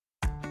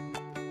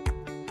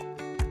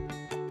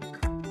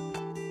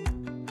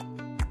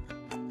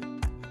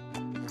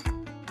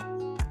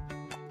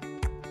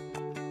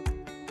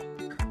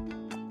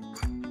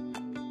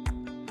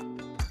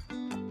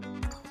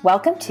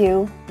Welcome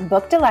to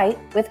Book Delight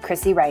with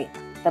Chrissy Wright,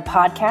 the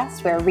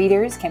podcast where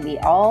readers can be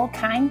all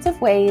kinds of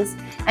ways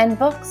and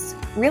books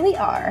really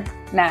are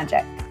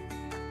magic.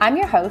 I'm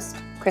your host,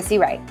 Chrissy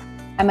Wright.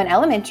 I'm an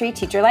elementary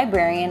teacher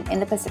librarian in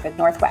the Pacific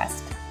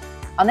Northwest.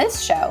 On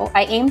this show,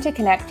 I aim to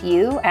connect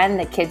you and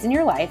the kids in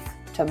your life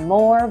to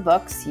more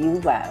books you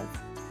love.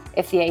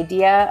 If the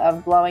idea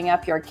of blowing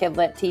up your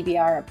kidlit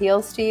TBR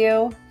appeals to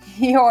you,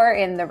 you're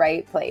in the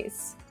right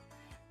place.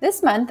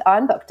 This month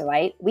on Book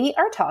Delight, we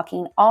are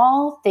talking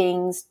all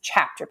things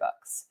chapter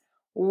books.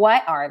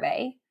 What are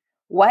they?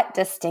 What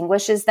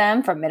distinguishes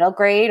them from middle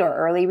grade or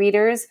early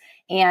readers?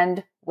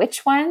 And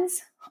which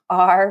ones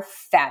are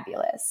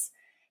fabulous?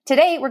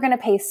 Today, we're going to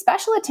pay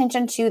special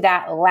attention to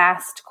that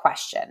last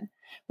question.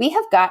 We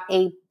have got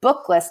a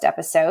Booklist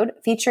episode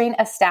featuring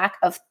a stack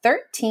of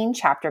 13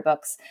 chapter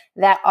books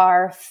that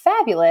are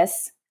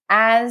fabulous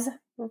as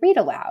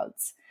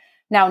read-alouds.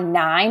 Now,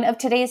 9 of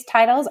today's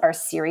titles are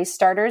series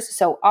starters,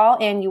 so all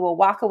in, you will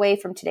walk away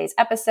from today's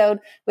episode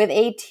with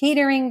a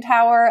teetering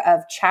tower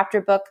of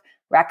chapter book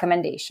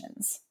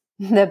recommendations.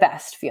 The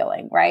best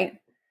feeling, right?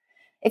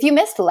 If you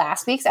missed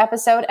last week's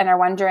episode and are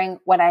wondering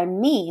what I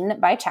mean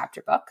by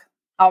chapter book,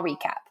 I'll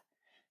recap.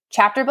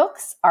 Chapter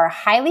books are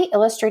highly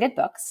illustrated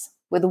books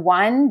with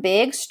one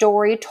big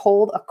story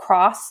told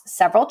across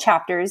several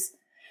chapters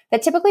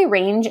that typically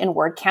range in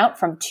word count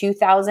from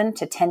 2,000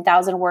 to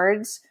 10,000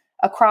 words,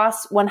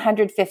 across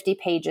 150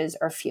 pages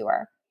or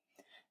fewer.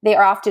 They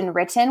are often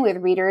written with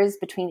readers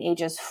between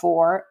ages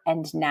 4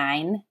 and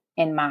 9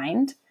 in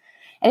mind.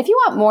 And if you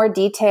want more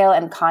detail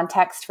and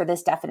context for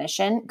this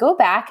definition, go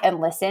back and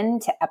listen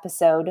to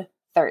episode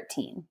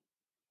 13.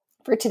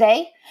 For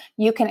today,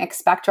 you can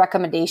expect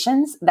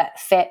recommendations that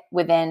fit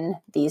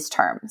within these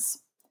terms.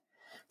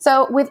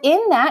 So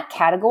within that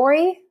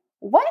category,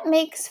 what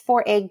makes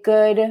for a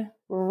good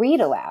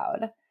read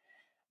aloud?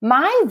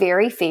 My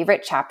very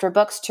favorite chapter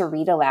books to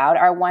read aloud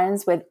are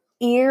ones with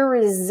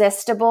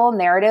irresistible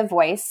narrative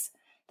voice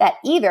that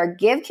either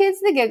give kids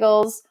the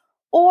giggles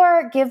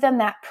or give them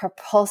that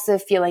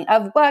propulsive feeling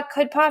of what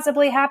could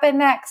possibly happen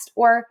next,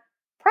 or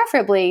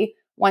preferably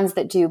ones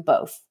that do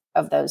both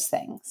of those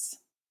things.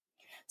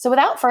 So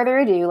without further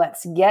ado,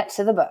 let's get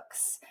to the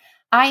books.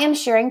 I am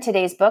sharing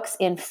today's books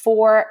in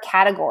 4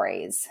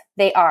 categories.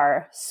 They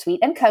are sweet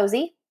and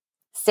cozy,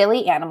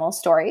 silly animal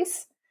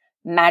stories,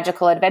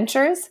 magical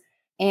adventures,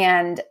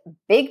 and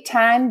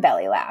big-time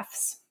belly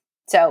laughs.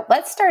 So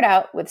let's start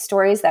out with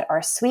stories that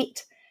are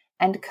sweet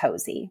and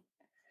cozy.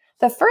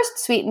 The first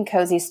sweet and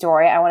cozy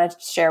story I want to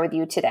share with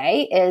you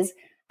today is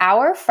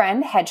Our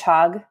Friend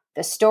Hedgehog,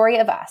 The Story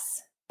of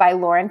Us by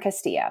Lauren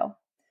Castillo.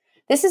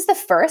 This is the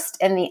first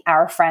in the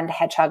Our Friend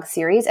Hedgehog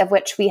series, of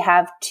which we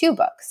have 2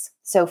 books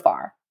so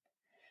far.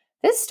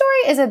 This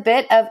story is a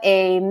bit of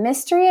a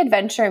mystery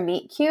adventure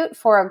meet-cute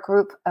for a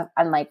group of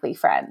unlikely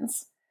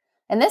friends.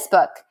 In this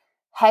book,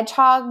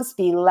 Hedgehog's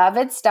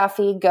beloved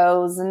Stuffy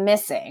goes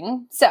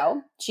missing,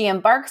 so she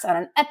embarks on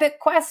an epic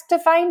quest to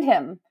find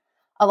him.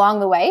 Along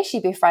the way,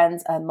 she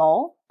befriends a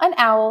mole, an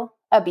owl,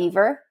 a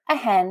beaver, a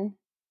hen,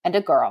 and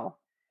a girl.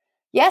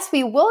 Yes,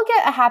 we will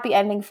get a happy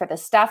ending for the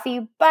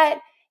Stuffy, but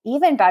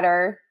even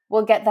better,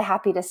 we'll get the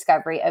happy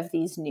discovery of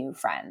these new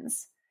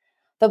friends.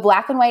 The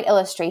black and white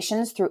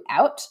illustrations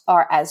throughout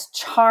are as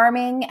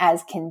charming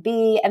as can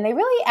be, and they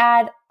really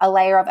add a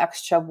layer of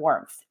extra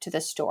warmth to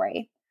the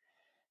story.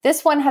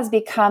 This one has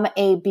become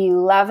a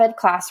beloved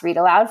class read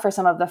aloud for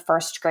some of the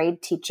first grade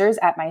teachers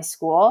at my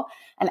school,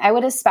 and I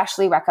would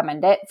especially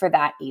recommend it for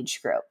that age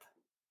group.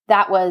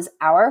 That was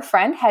Our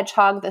Friend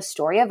Hedgehog, The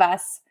Story of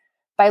Us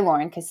by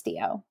Lauren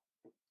Castillo.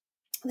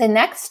 The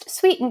next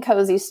sweet and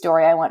cozy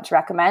story I want to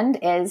recommend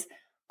is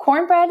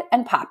Cornbread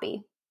and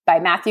Poppy by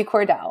Matthew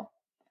Cordell.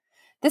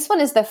 This one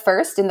is the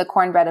first in the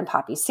Cornbread and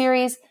Poppy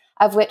series,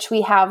 of which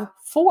we have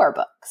 4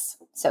 books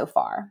so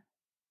far.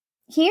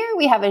 Here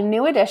we have a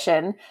new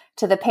addition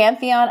to the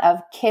pantheon of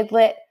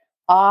kidlit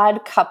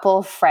odd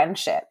couple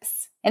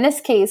friendships. In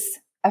this case,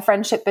 a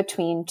friendship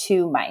between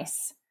 2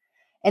 mice.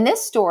 In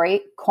this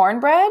story,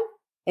 Cornbread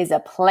is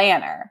a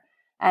planner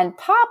and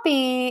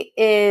Poppy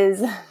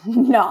is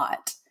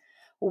not.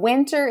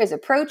 Winter is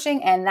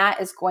approaching and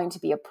that is going to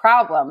be a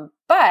problem,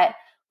 but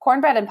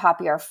Cornbread and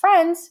Poppy are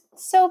friends,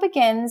 so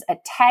begins a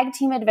tag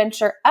team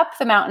adventure up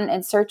the mountain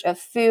in search of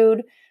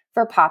food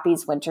for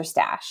Poppy's winter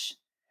stash.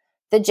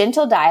 The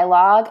gentle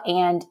dialogue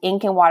and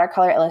ink and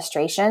watercolor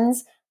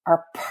illustrations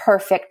are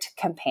perfect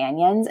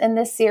companions in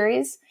this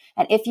series.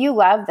 And if you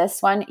love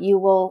this one, you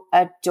will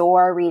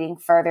adore reading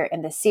further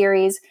in the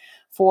series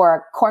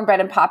for Cornbread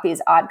and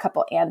Poppy's odd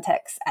couple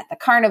antics at the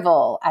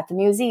carnival, at the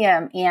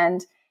museum,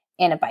 and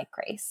in a bike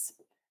race.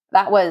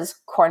 That was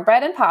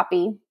Cornbread and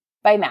Poppy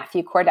by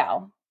Matthew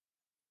Cordell.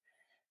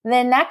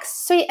 The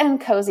next sweet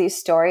and cozy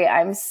story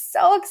I'm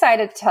so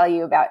excited to tell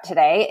you about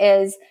today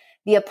is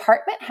The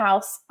Apartment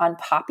House on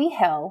Poppy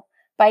Hill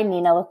by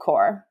Nina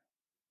LaCour.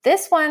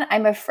 This one,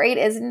 I'm afraid,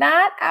 is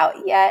not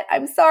out yet.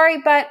 I'm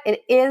sorry, but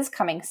it is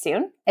coming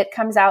soon. It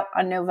comes out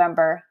on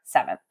November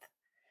 7th.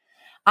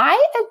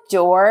 I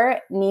adore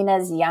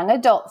Nina's young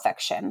adult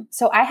fiction,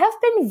 so I have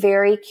been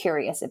very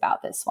curious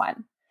about this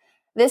one.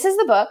 This is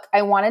the book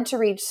I wanted to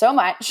read so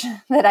much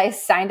that I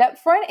signed up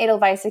for an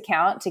Edelweiss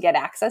account to get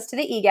access to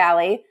the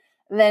eGalley,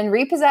 then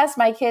repossessed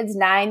my kid's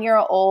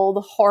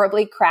 9-year-old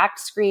horribly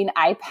cracked screen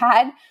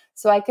iPad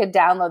so I could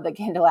download the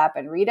Kindle app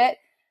and read it.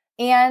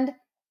 And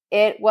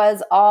it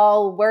was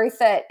all worth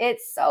it.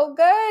 It's so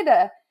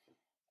good.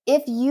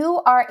 If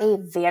you are a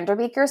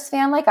Vanderbeekers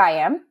fan like I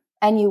am,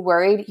 and you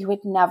worried you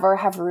would never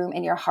have room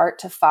in your heart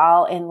to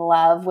fall in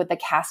love with the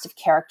cast of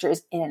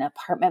characters in an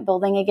apartment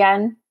building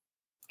again,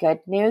 good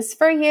news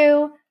for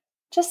you.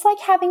 Just like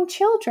having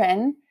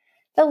children,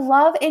 the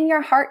love in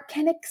your heart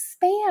can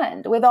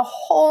expand with a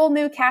whole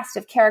new cast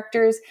of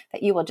characters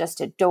that you will just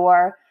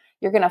adore.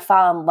 You're going to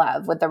fall in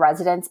love with the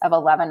residents of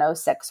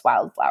 1106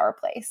 Wildflower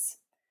Place.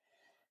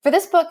 For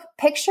this book,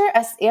 picture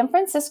a San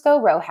Francisco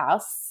row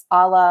house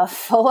a la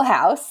Full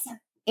House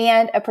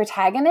and a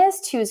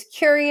protagonist who's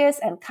curious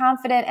and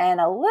confident and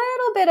a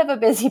little bit of a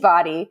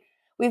busybody.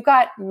 We've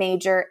got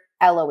major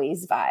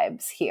Eloise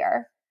vibes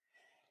here.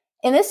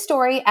 In this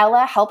story,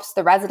 Ella helps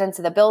the residents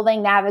of the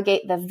building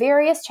navigate the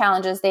various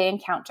challenges they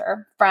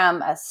encounter,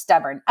 from a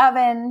stubborn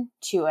oven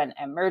to an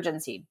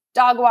emergency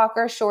dog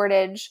walker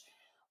shortage,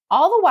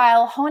 all the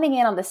while honing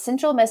in on the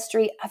central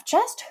mystery of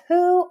just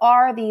who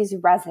are these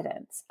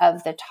residents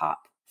of the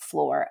top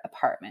floor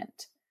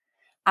apartment.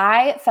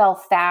 I fell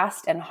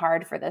fast and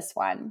hard for this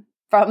one.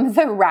 From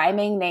the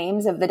rhyming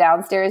names of the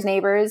downstairs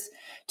neighbors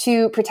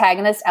to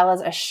protagonist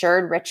Ella's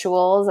assured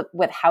rituals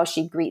with how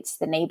she greets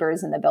the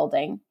neighbors in the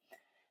building.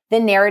 The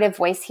narrative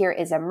voice here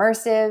is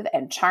immersive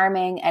and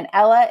charming, and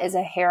Ella is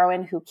a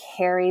heroine who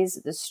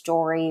carries the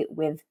story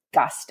with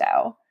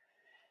gusto.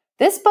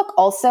 This book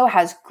also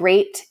has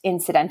great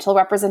incidental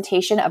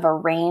representation of a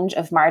range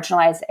of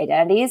marginalized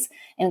identities,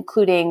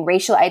 including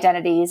racial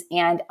identities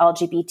and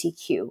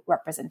LGBTQ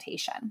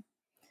representation.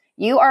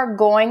 You are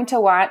going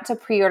to want to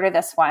pre-order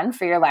this one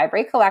for your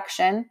library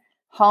collection,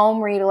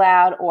 home read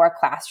aloud, or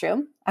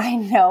classroom. I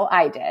know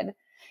I did.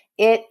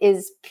 It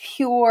is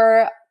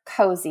pure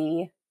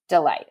cozy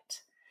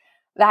delight.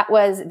 That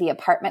was The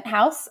Apartment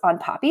House on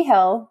Poppy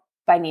Hill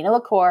by Nina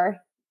LaCour,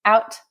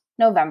 out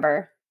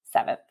November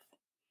 7th.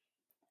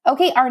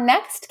 Okay, our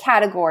next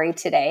category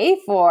today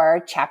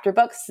for chapter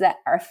books that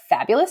are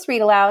fabulous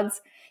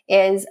read-alouds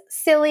is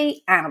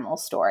silly animal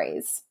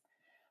stories.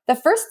 The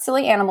first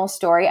silly animal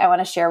story I want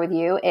to share with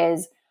you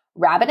is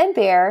Rabbit and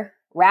Bear,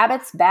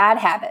 Rabbit's Bad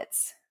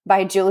Habits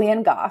by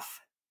Julian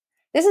Goff.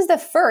 This is the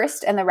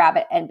first in the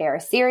Rabbit and Bear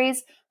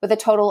series with a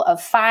total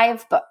of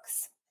 5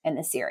 books in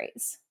the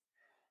series.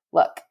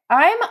 Look,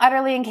 I'm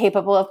utterly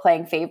incapable of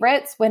playing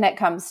favorites when it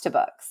comes to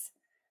books,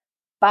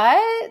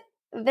 but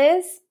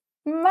this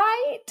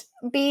might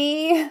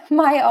be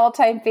my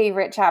all-time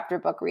favorite chapter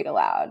book read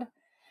aloud.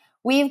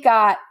 We've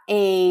got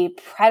a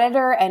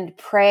predator and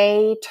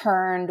prey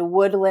turned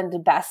woodland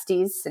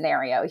besties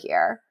scenario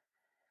here.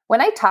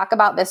 When I talk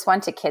about this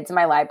one to kids in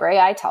my library,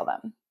 I tell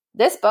them,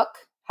 this book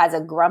has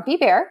a grumpy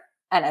bear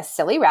and a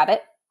silly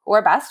rabbit who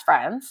are best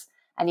friends,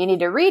 and you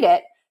need to read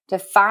it to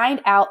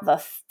find out the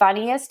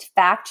funniest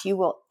fact you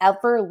will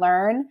ever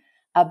learn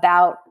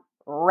about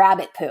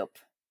rabbit poop.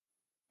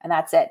 And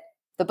that's it.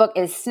 The book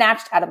is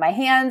snatched out of my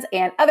hands,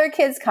 and other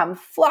kids come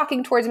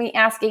flocking towards me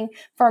asking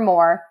for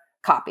more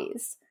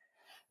copies.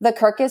 The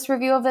Kirkus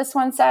review of this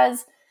one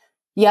says,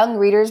 young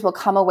readers will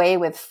come away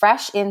with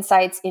fresh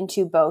insights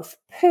into both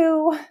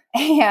poo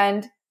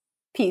and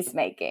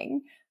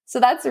peacemaking. So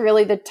that's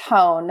really the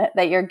tone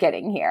that you're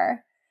getting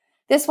here.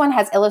 This one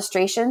has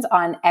illustrations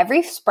on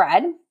every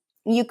spread.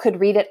 You could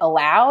read it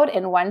aloud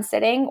in one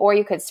sitting, or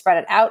you could spread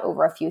it out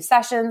over a few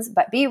sessions,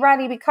 but be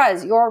ready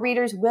because your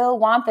readers will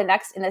want the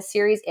next in the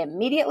series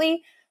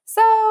immediately,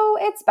 so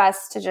it's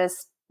best to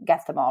just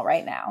get them all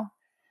right now.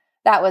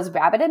 That was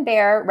Rabbit and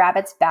Bear,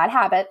 Rabbit's Bad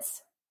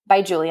Habits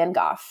by Julian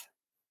Goff.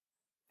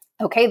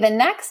 Okay, the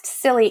next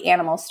silly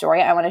animal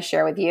story I want to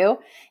share with you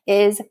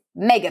is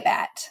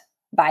Megabat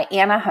by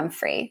Anna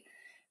Humphrey.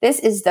 This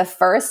is the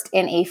first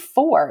in a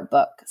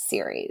 4-book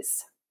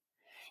series.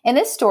 In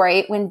this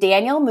story, when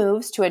Daniel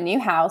moves to a new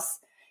house,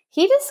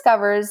 he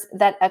discovers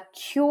that a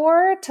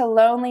cure to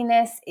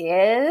loneliness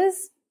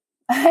is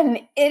an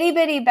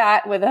itty-bitty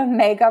bat with a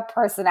mega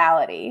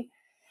personality.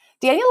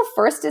 Daniel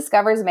first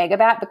discovers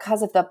Megabat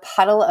because of the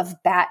puddle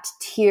of bat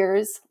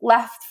tears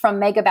left from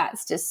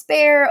Megabat's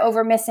despair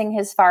over missing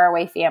his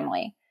faraway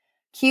family.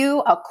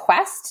 Cue a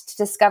quest to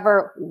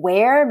discover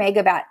where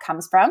Megabat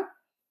comes from,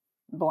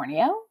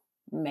 Borneo,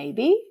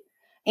 maybe,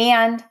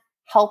 and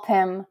help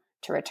him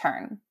to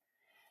return.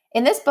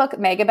 In this book,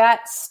 Megabat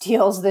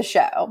steals the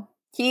show.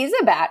 He's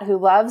a bat who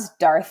loves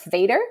Darth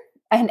Vader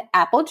and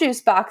apple juice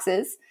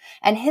boxes,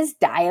 and his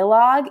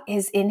dialogue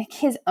is in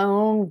his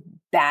own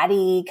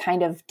batty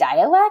kind of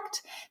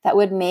dialect that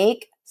would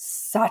make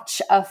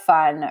such a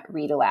fun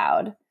read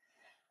aloud.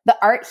 The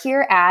art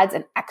here adds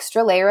an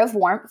extra layer of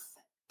warmth.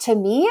 To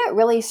me, it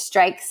really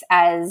strikes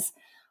as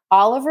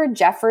Oliver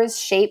Jeffers'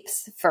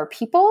 shapes for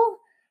people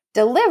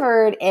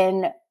delivered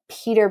in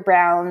Peter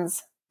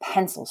Brown's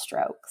pencil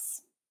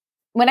strokes.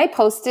 When I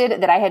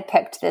posted that I had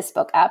picked this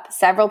book up,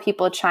 several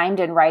people chimed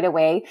in right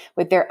away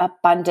with their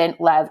abundant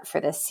love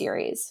for this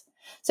series.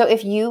 So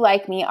if you,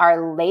 like me,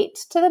 are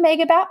late to the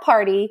Megabat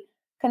party,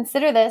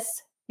 consider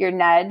this your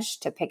nudge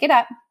to pick it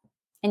up,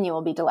 and you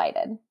will be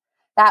delighted.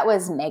 That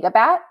was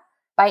Megabat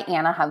by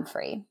Anna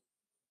Humphrey.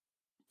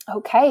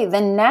 Okay,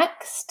 the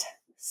next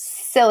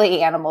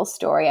silly animal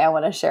story I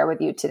want to share with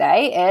you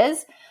today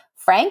is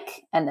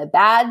Frank and the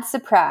Bad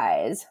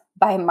Surprise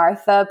by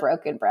Martha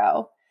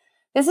Brokenbrough.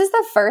 This is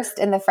the first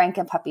in the Frank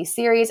and Puppy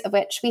series, of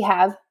which we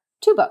have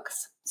 2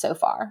 books so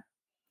far.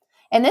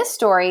 In this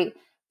story,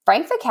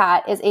 Frank the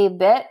cat is a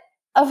bit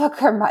of a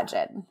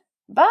curmudgeon,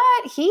 but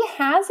he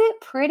has it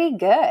pretty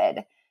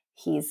good.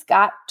 He's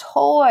got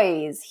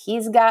toys.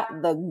 He's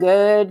got the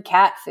good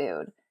cat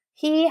food.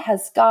 He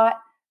has got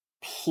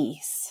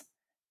peace.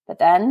 But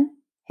then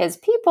his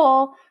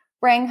people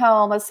bring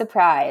home a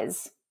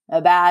surprise,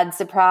 a bad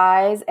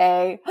surprise,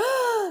 a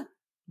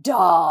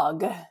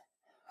dog.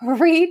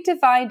 Read to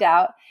find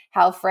out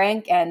how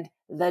Frank and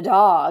the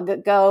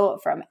dog go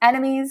from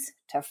enemies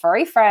to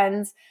furry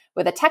friends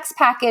with a text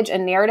package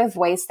and narrative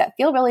voice that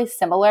feel really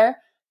similar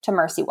to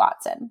Mercy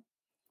Watson.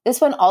 This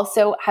one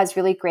also has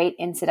really great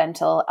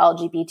incidental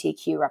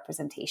LGBTQ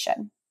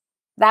representation.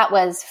 That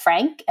was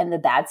Frank and the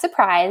Bad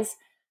Surprise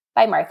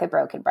by Martha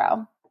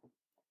Brokenbrough.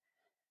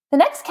 The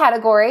next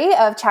category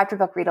of chapter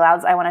book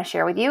read-alouds I want to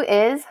share with you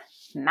is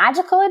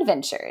magical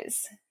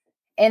adventures.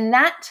 In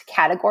that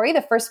category,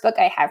 the first book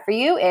I have for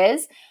you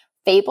is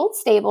Fabled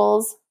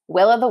Stables,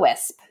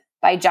 Will-o'-the-Wisp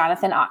by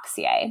Jonathan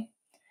Auxier.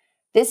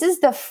 This is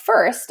the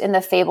first in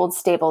the Fabled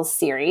Stables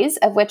series,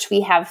 of which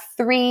we have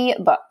 3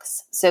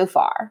 books so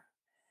far.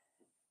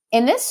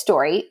 In this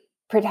story,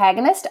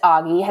 protagonist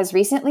Augie has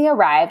recently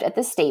arrived at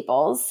the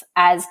stables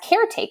as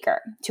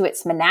caretaker to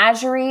its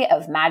menagerie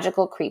of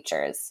magical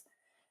creatures.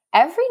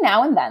 Every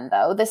now and then,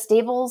 though, the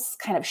stables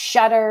kind of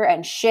shudder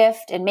and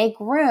shift and make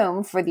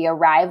room for the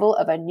arrival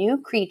of a new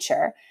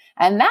creature,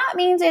 and that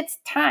means it's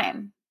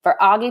time for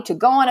Augie to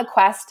go on a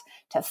quest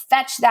to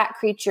fetch that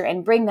creature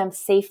and bring them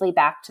safely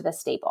back to the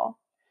stable.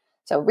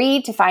 So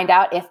read to find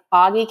out if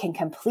Augie can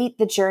complete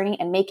the journey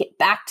and make it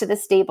back to the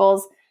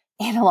stables,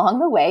 and along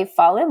the way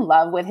fall in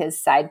love with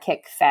his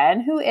sidekick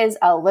Fen, who is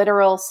a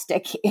literal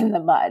stick in the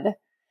mud.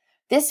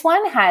 This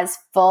one has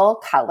full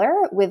color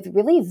with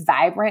really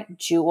vibrant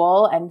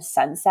jewel and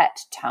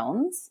sunset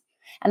tones.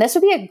 And this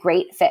would be a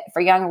great fit for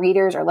young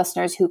readers or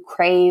listeners who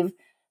crave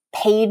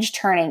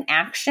page-turning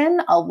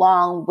action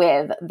along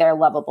with their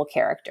lovable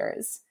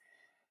characters.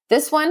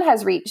 This one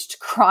has reached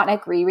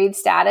chronic reread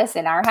status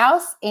in our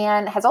house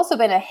and has also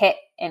been a hit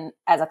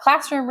as a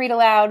classroom read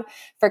aloud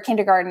for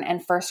kindergarten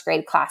and first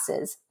grade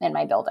classes in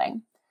my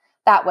building.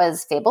 That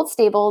was Fabled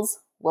Stables,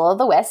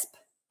 Will-o'-the-Wisp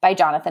by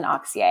Jonathan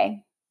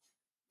Auxier.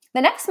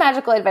 The next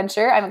magical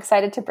adventure I'm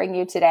excited to bring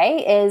you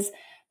today is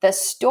The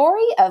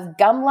Story of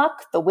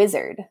Gumluck the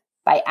Wizard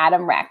by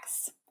Adam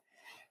Rex.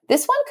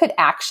 This one could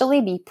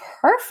actually be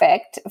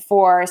perfect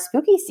for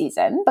spooky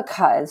season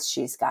because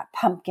she's got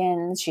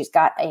pumpkins, she's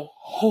got a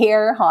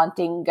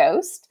hair-haunting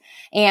ghost,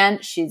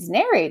 and she's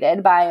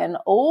narrated by an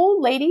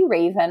old lady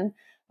raven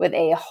with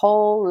a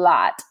whole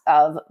lot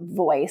of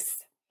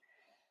voice.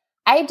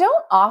 I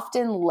don't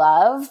often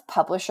love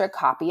publisher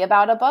copy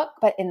about a book,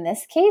 but in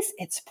this case,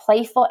 it's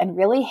playful and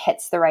really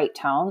hits the right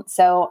tone,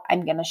 so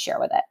I'm going to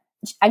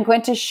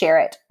share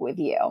it with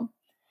you.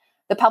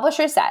 The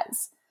publisher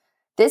says,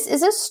 "This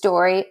is a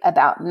story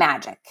about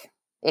magic,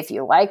 if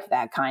you like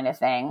that kind of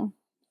thing.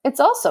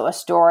 It's also a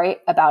story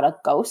about a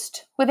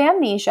ghost with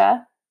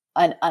amnesia,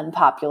 an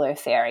unpopular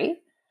fairy,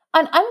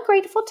 an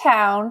ungrateful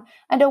town,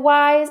 and a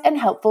wise and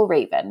helpful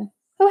raven,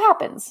 who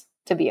happens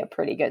to be a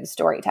pretty good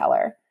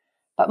storyteller.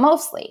 But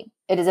mostly,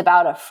 it is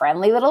about a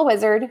friendly little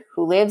wizard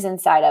who lives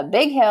inside a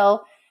big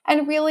hill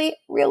and really,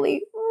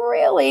 really,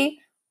 really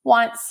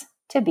wants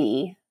to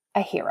be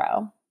a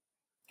hero."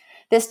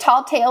 This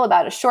tall tale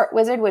about a short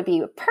wizard would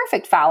be a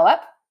perfect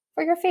follow-up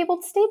for your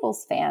Fabled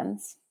Stables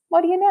fans.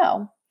 What do you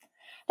know?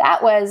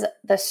 That was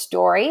The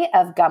Story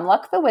of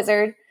Gumluck the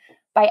Wizard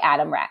by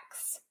Adam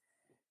Rex.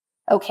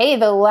 Okay,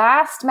 the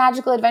last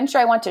magical adventure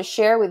I want to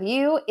share with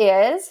you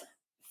is,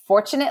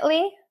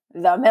 fortunately,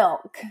 The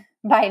Milk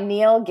by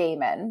Neil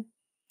Gaiman.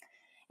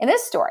 In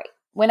this story,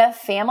 when a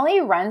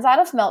family runs out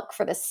of milk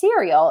for the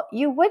cereal,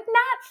 you would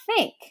not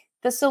think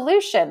the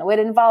solution would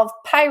involve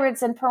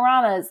pirates and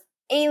piranhas,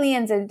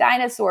 aliens and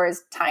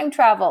dinosaurs, time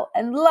travel,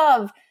 and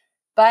love.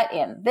 But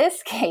in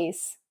this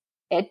case,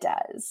 it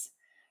does.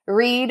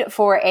 Read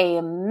for a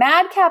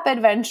madcap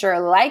adventure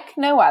like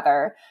no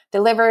other,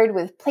 delivered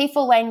with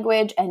playful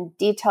language and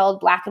detailed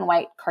black and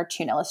white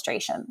cartoon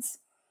illustrations.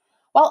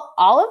 While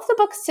all of the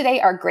books today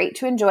are great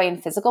to enjoy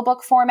in physical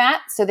book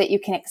format so that you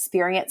can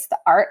experience the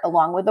art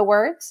along with the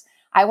words,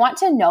 I want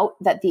to note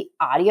that the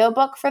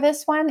audiobook for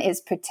this one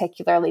is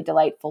particularly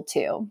delightful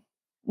too.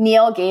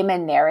 Neil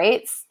Gaiman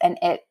narrates, and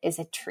it is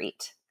a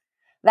treat.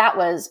 That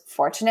was,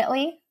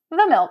 fortunately,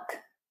 The Milk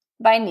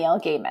by Neil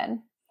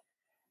Gaiman.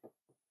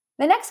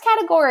 The next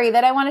category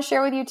that I want to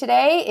share with you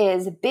today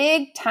is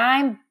Big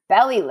Time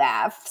Belly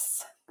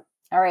Laughs.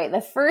 All right,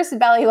 the first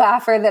belly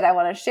laugher that I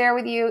want to share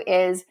with you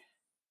is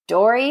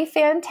Dory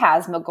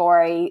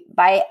Phantasmagory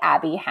by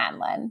Abby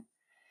Hanlon.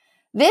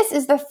 This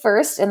is the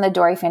first in the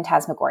Dory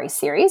Phantasmagory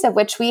series, of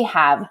which we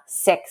have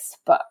 6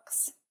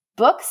 books.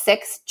 Book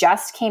 6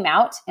 just came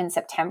out in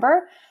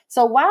September,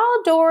 so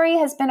while Dory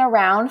has been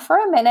around for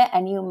a minute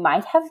and you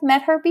might have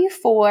met her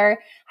before,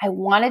 I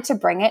wanted to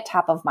bring it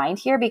top of mind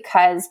here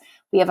because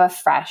we have a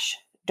fresh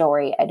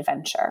Dory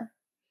adventure.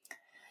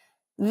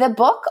 The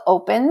book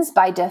opens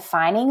by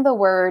defining the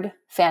word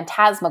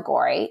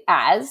phantasmagory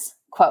as,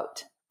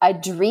 quote, a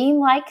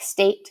dreamlike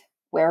state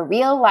where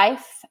real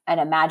life and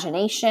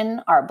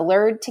imagination are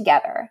blurred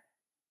together.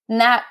 And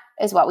that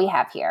is what we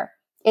have here.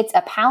 It's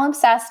a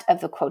palimpsest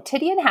of the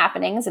quotidian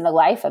happenings in the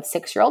life of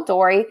 6-year-old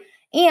Dory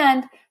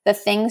and the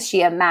things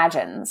she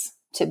imagines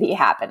to be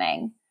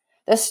happening.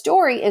 The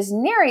story is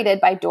narrated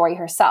by Dory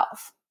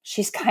herself.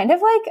 She's kind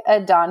of like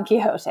a Don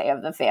Quixote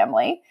of the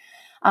family.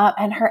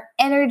 And her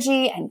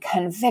energy and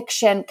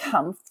conviction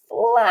come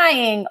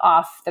flying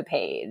off the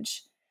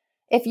page.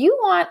 If you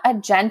want a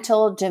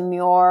gentle,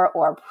 demure,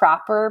 or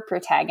proper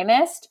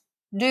protagonist,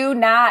 do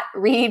not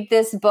read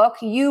this book.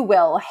 You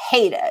will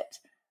hate it.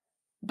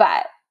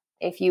 But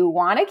if you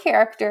want a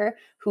character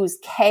whose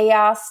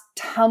chaos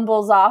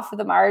tumbles off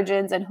the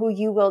margins and who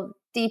you will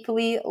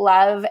deeply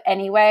love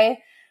anyway,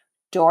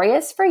 Dory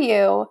is for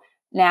you.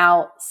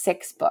 Now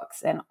 6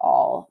 books in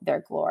all their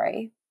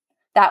glory.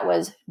 That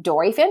was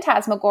Dory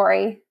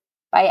Phantasmagory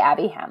by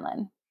Abby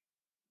Hanlon.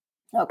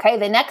 Okay,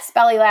 the next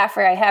belly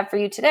laugher I have for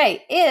you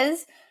today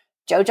is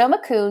JoJo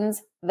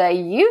McCoon's The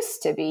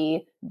Used to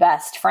Be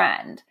Best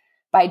Friend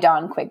by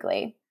Dawn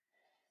Quigley.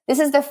 This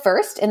is the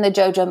first in the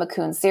JoJo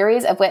McCoon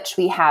series, of which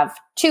we have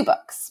 2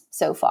 books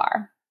so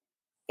far.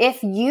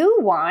 If you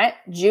want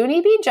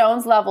Junie B.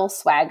 Jones level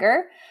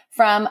swagger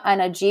from an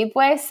Ojibwe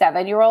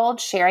 7-year-old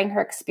sharing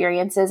her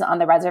experiences on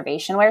the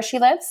reservation where she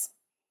lives,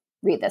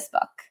 read this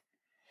book.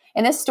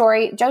 In this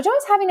story, JoJo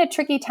is having a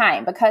tricky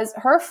time because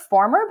her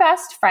former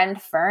best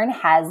friend Fern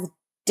has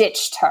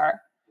ditched her.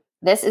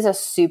 This is a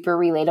super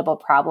relatable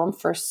problem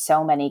for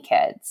so many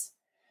kids.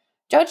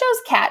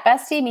 JoJo's cat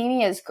bestie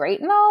Mimi is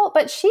great and all,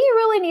 but she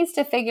really needs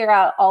to figure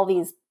out all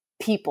these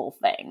people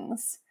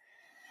things.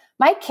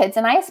 My kids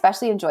and I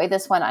especially enjoyed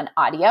this one on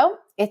audio.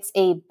 It's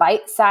a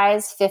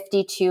bite-sized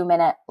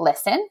 52-minute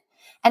listen.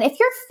 And if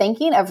you're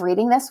thinking of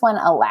reading this one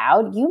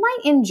aloud, you might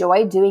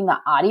enjoy doing the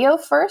audio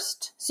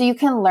first so you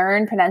can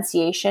learn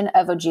pronunciation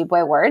of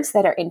Ojibwe words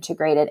that are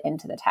integrated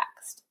into the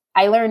text.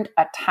 I learned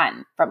a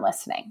ton from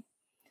listening.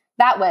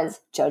 That was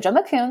JoJo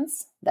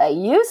McCoon's The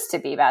Used to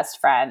Be Best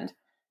Friend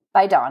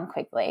by Dawn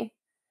Quigley.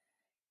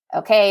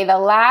 Okay, the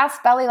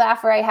last belly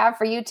laugher I have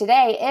for you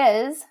today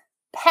is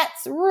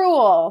Pets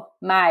Rule,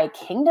 My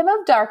Kingdom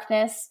of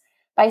Darkness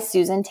by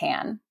Susan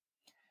Tan.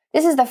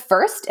 This is the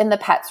first in the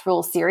Pets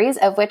Rule series,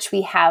 of which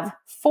we have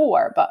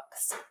 4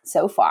 books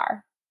so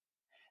far.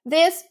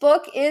 This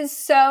book is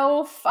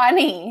so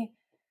funny.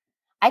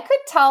 I could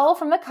tell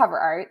from the cover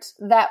art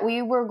that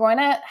we were going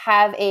to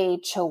have a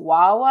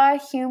Chihuahua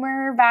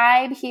humor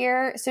vibe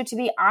here. So to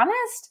be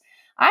honest,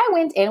 I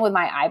went in with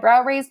my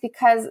eyebrow raised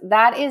because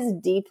that is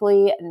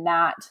deeply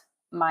not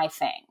my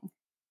thing.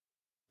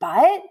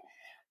 But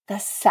the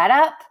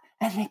setup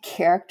and the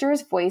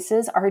characters'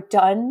 voices are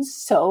done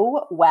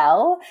so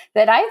well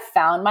that I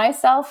found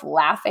myself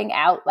laughing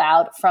out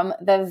loud from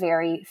the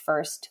very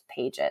first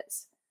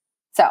pages.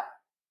 So,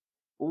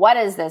 what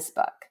is this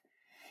book?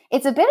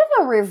 It's a bit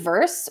of a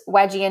reverse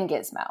Wedgie and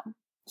Gizmo.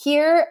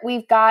 Here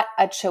we've got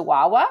a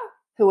Chihuahua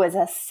who is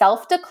a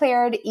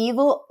self-declared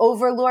evil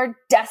overlord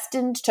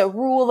destined to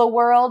rule the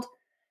world,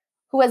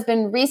 who has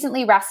been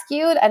recently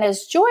rescued and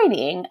is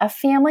joining a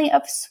family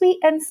of sweet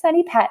and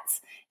sunny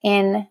pets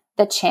in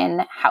the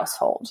Chin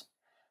household.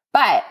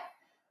 But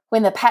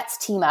when the pets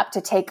team up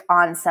to take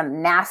on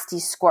some nasty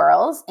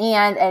squirrels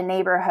and a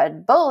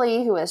neighborhood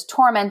bully who is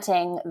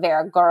tormenting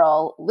their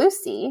girl,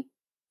 Lucy,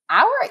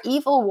 our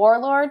evil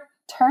warlord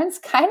turns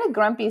kind of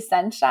grumpy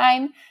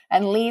sunshine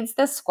and leads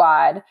the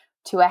squad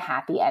to a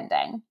happy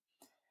ending.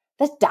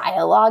 The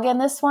dialogue in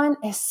this one,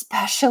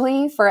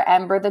 especially for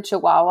Ember the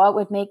Chihuahua,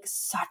 would make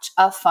such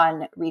a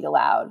fun read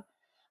aloud.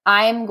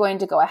 I'm going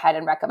to go ahead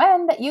and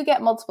recommend that you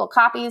get multiple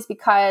copies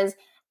because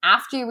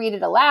after you read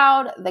it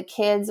aloud, the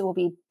kids will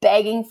be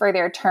begging for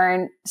their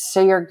turn,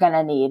 so you're going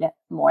to need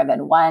more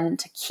than one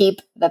to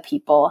keep the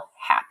people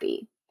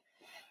happy.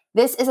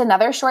 This is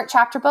another short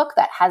chapter book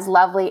that has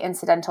lovely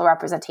incidental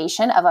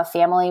representation of a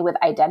family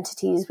with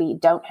identities we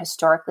don't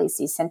historically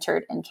see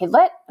centered in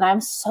kidlit, and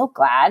I'm so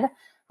glad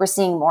we're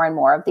seeing more and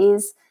more of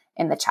these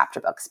in the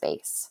chapter book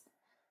space.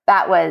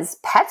 That was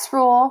Pets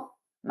Rule,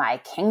 My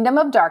Kingdom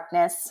of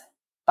Darkness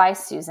by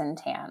Susan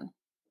Tan.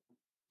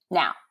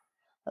 Now,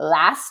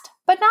 last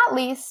but not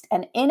least,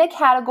 and in a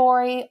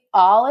category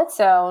all its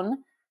own,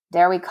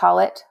 dare we call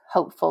it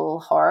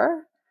hopeful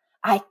horror,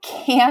 I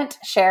can't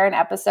share an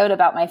episode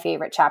about my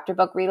favorite chapter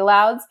book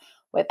read-alouds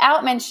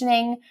without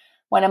mentioning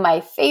one of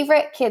my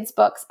favorite kids'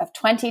 books of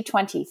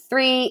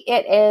 2023.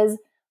 It is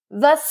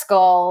The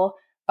Skull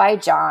by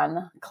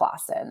John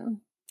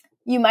Clausen.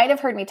 You might have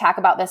heard me talk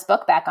about this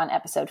book back on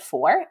episode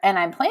 4, and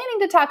I'm planning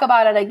to talk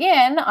about it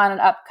again on an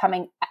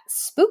upcoming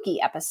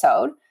spooky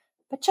episode.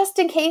 But just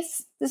in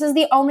case this is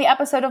the only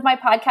episode of my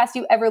podcast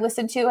you ever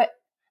listen to,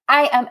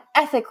 I am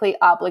ethically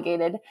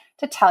obligated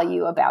to tell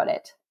you about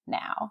it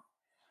now.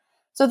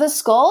 So The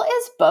Skull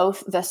is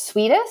both the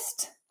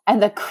sweetest and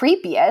the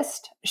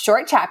creepiest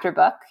short chapter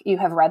book you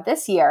have read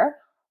this year,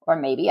 or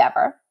maybe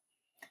ever.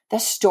 The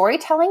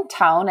storytelling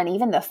tone and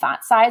even the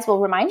font size will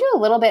remind you a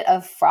little bit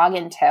of Frog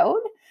and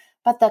Toad,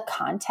 but the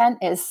content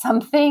is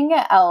something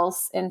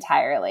else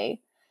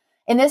entirely.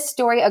 In this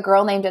story, a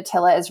girl named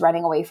Attila is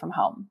running away from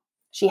home.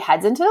 She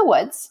heads into the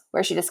woods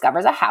where she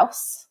discovers a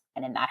house,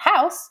 and in that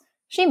house,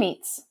 she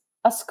meets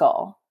a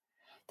skull.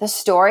 The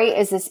story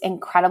is this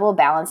incredible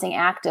balancing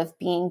act of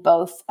being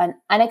both an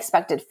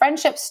unexpected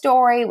friendship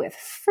story with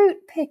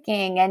fruit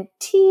picking and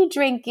tea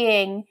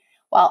drinking,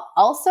 while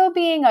also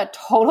being a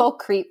total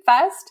creep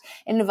fest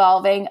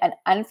involving an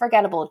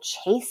unforgettable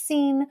chase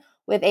scene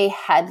with a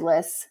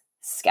headless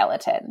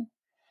skeleton.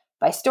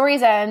 By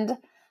story's end,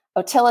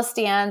 Attila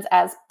stands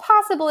as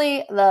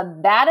possibly the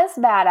baddest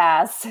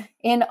badass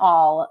in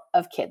all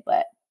of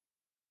Kidlit.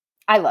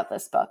 I love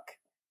this book.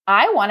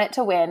 I want it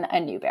to win a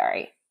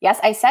Newbery. Yes,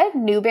 I said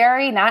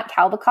Newbery, not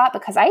Caldecott,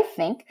 because I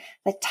think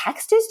the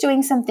text is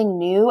doing something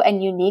new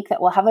and unique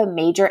that will have a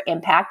major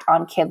impact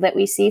on Kidlit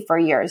we see for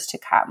years to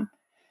come.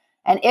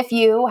 And if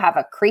you have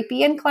a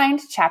creepy inclined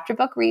chapter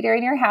book reader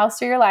in your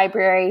house or your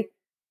library,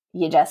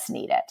 you just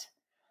need it.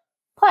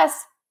 Plus,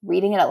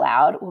 reading it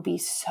aloud will be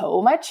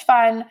so much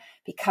fun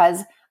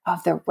because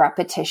of the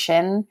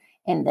repetition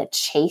in the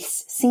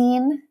chase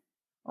scene.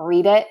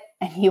 Read it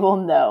and you will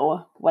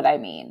know what I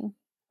mean.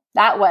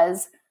 That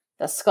was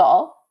The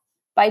Skull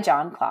by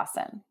John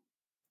Clausen.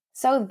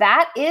 So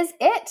that is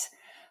it.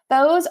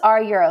 Those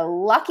are your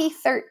lucky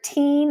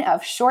 13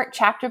 of short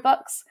chapter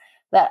books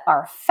that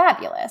are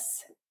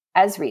fabulous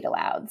as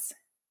read-alouds.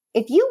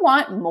 If you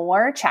want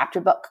more chapter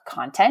book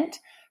content,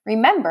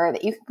 remember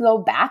that you can go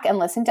back and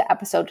listen to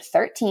episode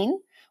 13,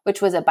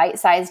 which was a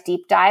bite-sized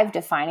deep dive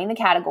defining the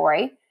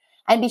category,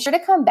 and be sure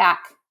to come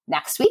back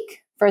next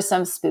week for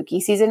some spooky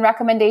season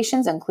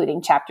recommendations,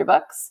 including chapter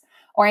books,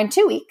 or in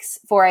 2 weeks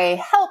for a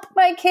Help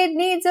My Kid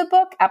Needs a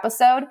Book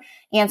episode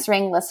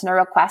answering listener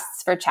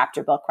requests for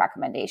chapter book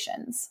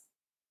recommendations.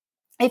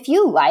 If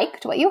you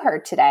liked what you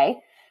heard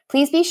today,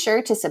 please be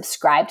sure to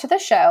subscribe to the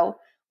show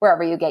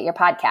wherever you get your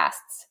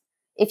podcasts.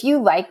 If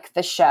you like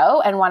the show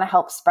and want to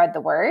help spread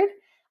the word,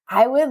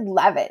 I would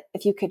love it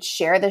if you could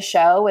share the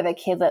show with a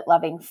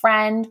Kidlit-loving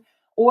friend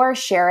or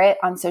share it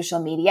on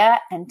social media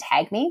and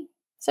tag me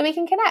so we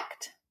can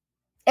connect.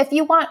 If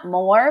you want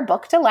more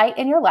book delight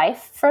in your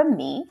life from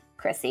me,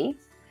 Chrissy,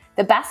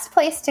 the best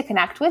place to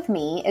connect with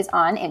me is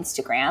on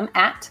Instagram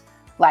at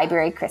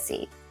Library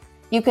Chrissy.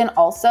 You can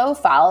also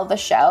follow the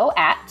show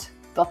at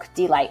Book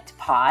Delight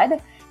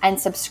Pod and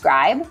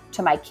subscribe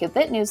to my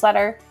Kidlit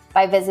newsletter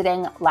by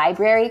visiting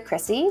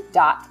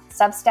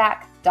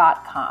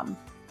librarychrissy.substack.com.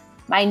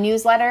 My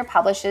newsletter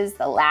publishes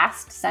the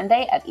last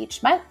Sunday of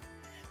each month,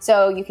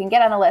 so you can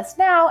get on the list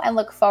now and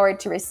look forward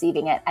to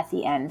receiving it at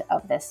the end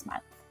of this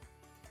month.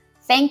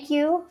 Thank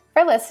you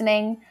for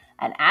listening,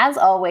 and as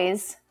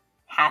always,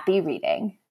 happy reading.